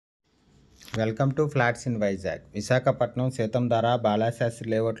Welcome to flats in Vizag. Visakhapatnam Seethammadhara Balashastri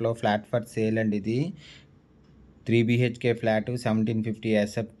లేఅవుట్లో flat for sale అండి. ఇది 3 BHK flat, 1750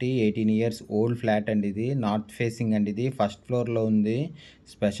 SFT, 18 years old flat అండి. ఇది నార్త్ ఫేసింగ్ అండి. ఇది ఫస్ట్ ఫ్లోర్లో ఉంది.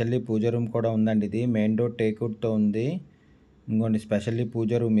 స్పెషల్లీ పూజ రూమ్ కూడా ఉందండి. ఇది మెయిన్ డోర్ టేక్వుడ్తో ఉంది. ఇంకోండి స్పెషల్లీ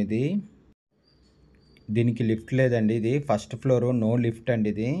పూజ రూమ్ ఇది. దీనికి లిఫ్ట్ లేదండి. ఇది ఫస్ట్ ఫ్లోరు, నో లిఫ్ట్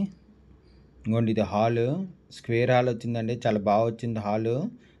అండి. ఇది ఇంకోండి ఇది హాల్, స్క్వేర్ హాల్ వచ్చిందండి. చాలా బాగా వచ్చింది హాలు.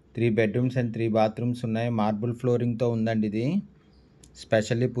 3 బెడ్రూమ్స్ అండ్ 3 బాత్రూమ్స్ ఉన్నాయి. మార్బుల్ ఫ్లోరింగ్తో ఉందండి. ఇది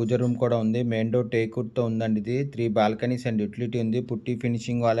స్పెషల్లీ పూజ రూమ్ కూడా ఉంది. మెయిన్ డోర్ టేక్వుడ్తో ఉందండి. ఇది 3 బాల్కనీస్ అండ్ యూటిలిటీ ఉంది. పుట్టి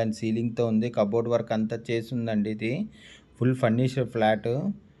ఫినిషింగ్ వాల్ అండ్ సీలింగ్తో ఉంది. కబోర్డ్ వర్క్ అంతా చేసి ఉందండి. ఇది full furnished flat.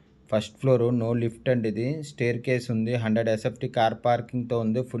 First floor, no lift అండి. ఇది స్టేర్ కేస్ ఉంది. 100 SFT కార్ పార్కింగ్తో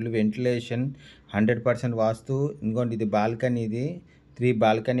ఉంది. ఫుల్ వెంటిలేషన్, 100% వాస్తు. ఇంకోండి ఇది బాల్కనీ. ఇది 3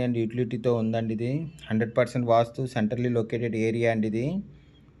 బాల్కనీ అండ్ యూటిలిటీతో ఉందండి. ఇది 100% వాస్తు, సెంట్రల్లీ లొకేటెడ్ ఏరియా అండి. ఇది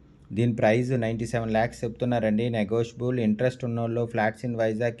దీని ప్రైస్ 97 lakhs చెప్తున్నారండి. నెగోషియబుల్. ఇంట్రెస్ట్ ఉన్నోళ్ళు ఫ్లాట్స్ ఇన్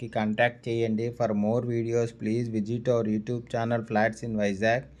వైజాగ్కి కాంటాక్ట్ చేయండి. For more videos please visit our YouTube channel flats in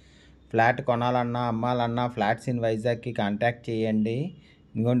Vizag. Flat కొనాలన్నా అమ్మాలన్నా ఫ్లాట్స్ ఇన్ వైజాగ్కి కాంటాక్ట్ చేయండి.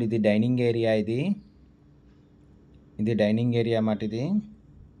 ఇంకోండి ఇది డైనింగ్ ఏరియా. ఇది డైనింగ్ ఏరియా మాట. ఇది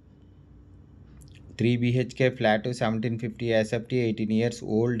 3 BHK flat, 1750 SFT, 18 years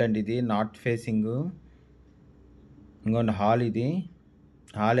old అండి. ఇది నార్త్ ఫేసింగ్. ఇంకోండి హాల్. ఇది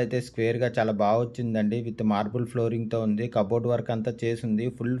హాల్ అయితే స్క్వేర్గా చాలా బాగా వచ్చిందండి. విత్ మార్బుల్ ఫ్లోరింగ్తో ఉంది. కబోర్డ్ వర్క్ అంతా చేసింది.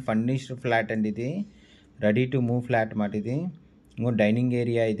 ఫుల్ ఫర్నిష్డ్ ఫ్లాట్ అండి. ఇది రెడీ టు మూవ్ ఫ్లాట్ మాట. ఇది ఇంకో డైనింగ్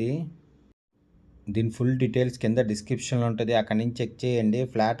ఏరియా. ఇది దీని ఫుల్ డీటెయిల్స్ కింద డిస్క్రిప్షన్లో ఉంటుంది, అక్కడి నుంచి చెక్ చేయండి.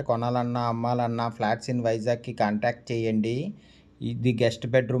 ఫ్లాట్ కొనాలన్నా అమ్మాలన్నా ఫ్లాట్స్ ఇన్ వైజాగ్కి కాంటాక్ట్ చేయండి. ఇది గెస్ట్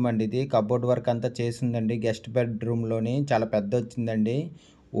బెడ్రూమ్ అండి. ఇది కబోర్డ్ వర్క్ అంతా చేసిందండి. గెస్ట్ బెడ్రూమ్లోని చాలా పెద్ద వచ్చిందండి.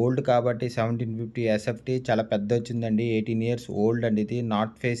 ఓల్డ్ కాబట్టి 1750 SFT చాలా పెద్ద వచ్చిందండి. 18 ఇయర్స్ ఓల్డ్ అండి. ఇది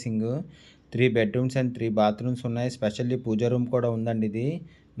north facing. 3 bedrooms and 3 bathrooms ఉన్నాయి. స్పెషల్లీ పూజ రూమ్ కూడా ఉందండి. ఇది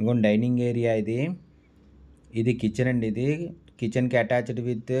ఇంకొక డైనింగ్ ఏరియా. ఇది కిచెన్ అండి. ఇది కిచెన్కి అటాచ్డ్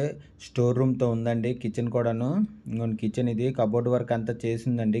విత్ స్టోర్ రూమ్తో ఉందండి. కిచెన్ కూడాను ఇంకొక కిచెన్. ఇది కబోర్డ్ వర్క్ అంతా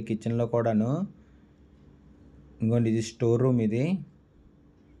చేసిందండి కిచెన్లో కూడాను. ఇంకోండి ఇది స్టోర్ రూమ్. ఇది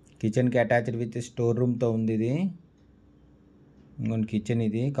కిచెన్కి అటాచ్డ్ విత్ స్టోర్ రూమ్తో ఉంది. ఇది ఇంకొక కిచెన్.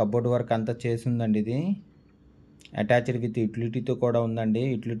 ఇది కబోర్డ్ వర్క్ అంతా చేసిందండి. ఇది అటాచ్డ్ విత్ యూటిలిటీతో కూడా ఉందండి.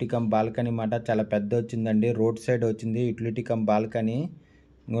 యూటిలిటీ కమ్ బాల్కనీ మాట. చాలా పెద్ద వచ్చిందండి. రోడ్ సైడ్ వచ్చింది యూటిలిటీ కమ్ బాల్కనీ.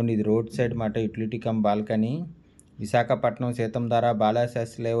 ఇంకోండి ఇది రోడ్ సైడ్ మాట, utility come balcony. Visakhapatnam Seethammadhara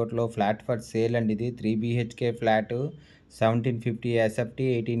Balashastri లేఅవుట్లో ఫ్లాట్ ఫర్ సేల్ అండి. ఇది 3 BHK flat, 1750 SFT,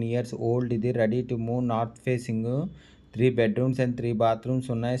 18 years old. ఇది ready to move, north facing. 3 bedrooms and 3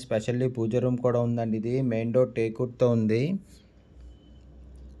 bathrooms ఉన్నాయి. స్పెషల్లీ పూజ రూమ్ కూడా ఉందండి. ఇది మెయిన్ డోర్ టేక్వుడ్తో ఉంది.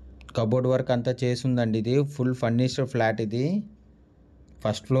 కబోర్డ్ వర్క్ అంతా చేసిందండి. ఇది ఫుల్ ఫర్నిష్డ్ ఫ్లాట్. ఇది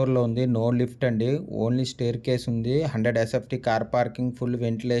ఫస్ట్ ఫ్లోర్లో ఉంది. నో లిఫ్ట్ అండి, ఓన్లీ స్టేర్ కేస్ ఉంది. 100 SFT car parking, full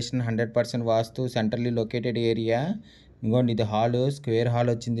ventilation, 100% వాస్తు, సెంట్రల్లీ లొకేటెడ్ ఏరియా. ఇంకోండి ఇది హాల్, స్క్వేర్ హాల్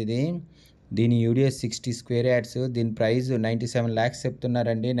వచ్చింది. ఇది దీని యూడిఎస్ 60 స్క్వేర్ యార్డ్స్. దీని ప్రైస్ 97 lakhs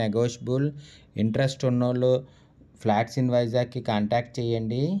చెప్తున్నారండి. నెగోషియబుల్. ఇంట్రెస్ట్ ఉన్నోళ్ళు ఫ్లాట్స్ ఇన్ వైజాగ్కి కాంటాక్ట్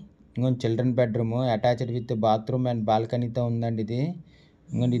చేయండి. ఇంకొంచెం children bedroom attached with bathroom and బాల్కనీతో ఉందండి.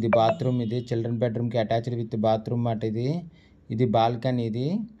 ఇంకోండి ఇది బాత్రూమ్. ఇది చిల్డ్రన్ బెడ్రూమ్కి అటాచ్డ్ విత్ బాత్రూమ్ మాట. ఇది బాల్కనీ. ఇది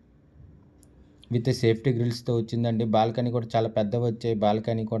విత్ సేఫ్టీ గ్రిల్స్తో వచ్చిందండి. బాల్కనీ కూడా చాలా పెద్దవి వచ్చాయి.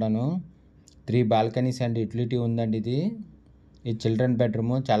 బాల్కనీ కూడాను 3 బాల్కనీస్ అండ్ యూటిలిటీ ఉందండి. ఇది చిల్డ్రన్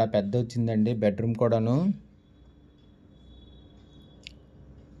బెడ్రూమ్ చాలా పెద్ద వచ్చిందండి. బెడ్రూమ్ కూడాను.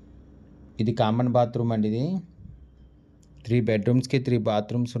 ఇది కామన్ బాత్రూమ్ అండి. ఇది 3 బెడ్రూమ్స్కి 3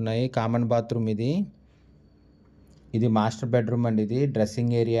 బాత్రూమ్స్ ఉన్నాయి. Common bathroom. ఇది మాస్టర్ బెడ్రూమ్ అండి. ఇది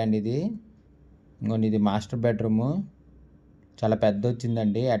డ్రెస్సింగ్ ఏరియా అండి. ఇంకోండి ఇది మాస్టర్ బెడ్రూము చాలా పెద్ద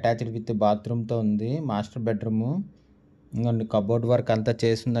వచ్చిందండి. అటాచ్డ్ విత్ బాత్రూమ్తో ఉంది మాస్టర్ బెడ్రూము. ఇంకోండి కబోర్డ్ వర్క్ అంతా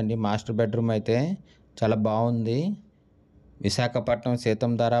చేసిందండి. మాస్టర్ బెడ్రూమ్ అయితే చాలా బాగుంది. విశాఖపట్నం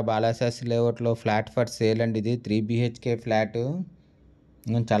సీతంధార బాలాశాస్త్రి లేఅవుట్లో ఫ్లాట్ ఫర్ సేల్ అండి. ఇది 3 BHK ఫ్లాట్.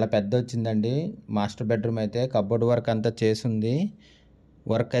 చాలా పెద్ద వచ్చిందండి. మాస్టర్ బెడ్రూమ్ అయితే కబోర్డ్ వర్క్ అంతా చేసింది.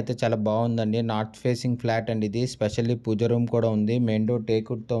 వర్క్ అయితే చాలా బాగుందండి. నార్త్ ఫేసింగ్ ఫ్లాట్ అండి. ఇది స్పెషల్లీ పూజ రూమ్ కూడా ఉంది. మెయిన్ డోర్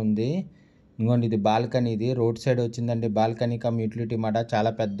టేక్వుడ్తో ఉంది. ఇంకోండి ఇది బాల్కనీ. ఇది రోడ్ సైడ్ వచ్చిందండి. బాల్కనీ కమ్ యూటిలిటీ మాట.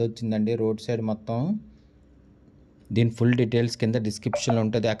 చాలా పెద్ద వచ్చిందండి రోడ్ సైడ్ మొత్తం. దీని ఫుల్ డీటెయిల్స్ కింద డిస్క్రిప్షన్లో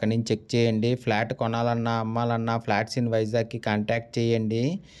ఉంటుంది, అక్కడి నుంచి చెక్ చేయండి. ఫ్లాట్ కొనాలన్నా అమ్మాలన్నా ఫ్లాట్స్ ఇన్ వైజాగ్కి కాంటాక్ట్ చేయండి.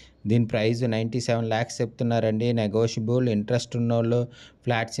 దీని ప్రైస్ 97 lakhs చెప్తున్నారండి. నెగోషియబుల్. ఇంట్రెస్ట్ ఉన్నోళ్ళు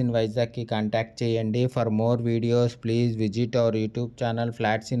ఫ్లాట్స్ ఇన్ వైజాగ్కి కాంటాక్ట్ చేయండి. For more videos please visit our YouTube channel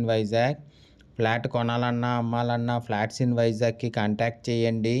flats in Vizag. Flat కొనాలన్నా అమ్మాలన్నా ఫ్లాట్స్ ఇన్ వైజాగ్కి కాంటాక్ట్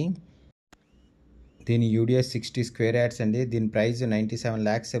చేయండి. దీని యూడిఎస్ 60 స్క్వేర్ యార్డ్స్ అండి. దీని ప్రైస్ 97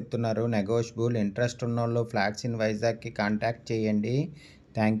 lakhs చెప్తున్నారు. నెగోషియబుల్. ఇంట్రెస్ట్ ఉన్నోళ్ళు ఫ్లాట్స్ ఇన్ వైజాగ్కి కాంటాక్ట్ చేయండి.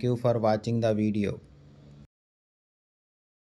 Thank you for watching the video.